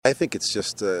I think it's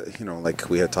just, like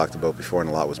we had talked about before, and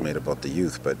a lot was made about the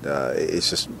youth, but it's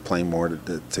just playing more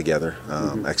together,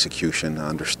 execution,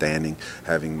 understanding,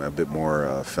 having a bit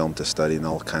more film to study and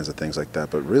all kinds of things like that.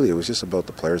 But really, it was just about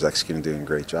the players executing, doing a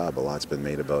great job. A lot's been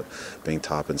made about being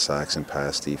top in sacks and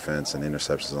pass defense and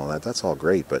interceptions and all that. That's all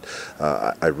great, but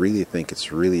I really think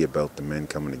it's really about the men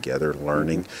coming together,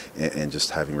 learning, and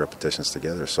just having repetitions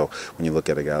together. So when you look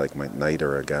at a guy like Mike Knight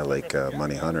or a guy like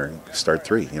Money Hunter, start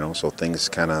three, so things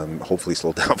kind of hopefully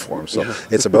slow down for him. So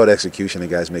it's about execution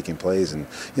and guys making plays and,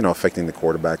 affecting the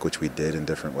quarterback, which we did in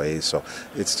different ways. So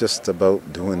it's just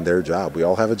about doing their job. We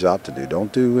all have a job to do.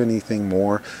 Don't do anything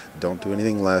more. Don't do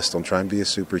anything less. Don't try and be a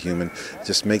superhuman.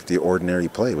 Just make the ordinary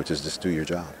play, which is just do your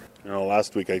job.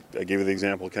 Last week I gave you the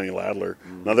example of Kenny Ladler.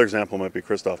 Another example might be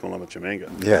Christoph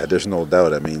Malemet-Chimenga. Yeah, there's no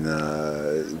doubt. I mean,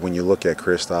 when you look at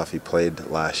Christoph, he played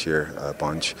last year a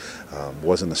bunch.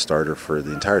 Wasn't a starter for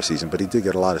the entire season, but he did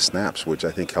get a lot of snaps, which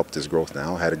I think helped his growth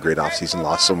now. Had a great offseason,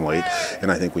 lost some weight.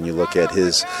 And I think when you look at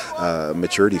his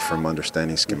maturity from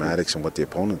understanding schematics and what the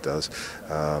opponent does,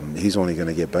 he's only going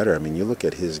to get better. I mean, you look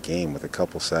at his game with a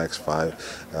couple sacks, five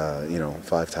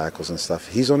tackles and stuff.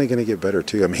 He's only going to get better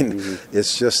too. I mean,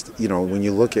 it's just,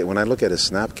 when I look at his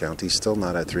snap count, he's still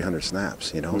not at 300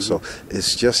 snaps, so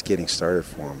it's just getting started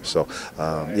for him. So,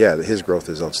 his growth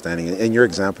is outstanding. And your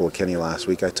example of Kenny last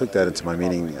week, I took that into my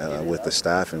meeting with the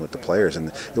staff and with the players, and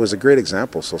it was a great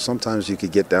example. So sometimes you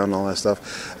could get down and all that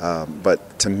stuff,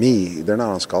 but to me, they're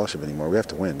not on scholarship anymore. We have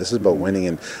to win. This is about winning,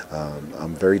 and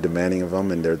I'm very demanding of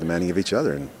them, and they're demanding of each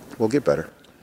other, and we'll get better.